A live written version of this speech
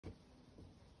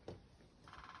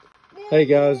Hey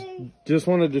guys, just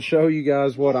wanted to show you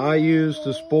guys what I use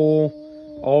to spool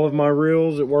all of my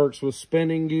reels. It works with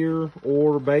spinning gear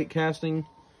or bait casting.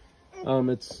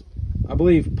 It's, I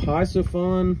believe,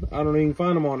 Piscifun. I don't know, you can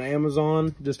find them on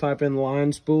Amazon. Just type in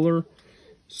line spooler.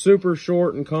 Super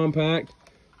short and compact.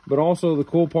 But also the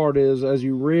cool part is, as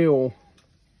you reel,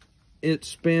 it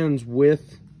spins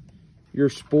with your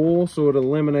spool, so it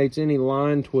eliminates any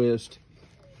line twist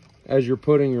as you're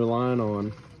putting your line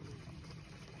on.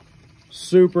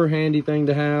 Super handy thing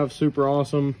to have, super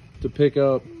awesome to pick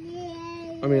up.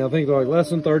 I mean, I think like less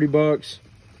than 30 bucks.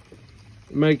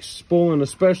 It makes spooling,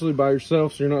 especially by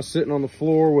yourself, so you're not sitting on the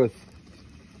floor with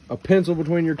a pencil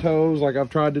between your toes like I've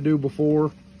tried to do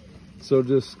before. So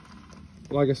just,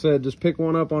 like I said, just pick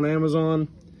one up on Amazon,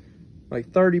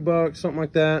 like 30 bucks, something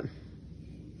like that.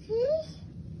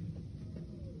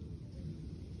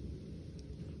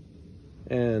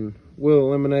 And we'll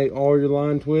eliminate all your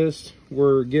line twists.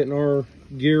 We're getting our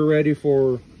gear ready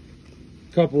for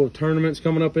a couple of tournaments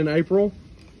coming up in April,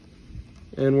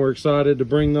 and we're excited to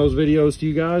bring those videos to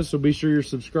you guys. So be sure you're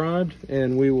subscribed,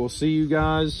 and we will see you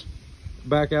guys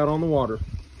back out on the water.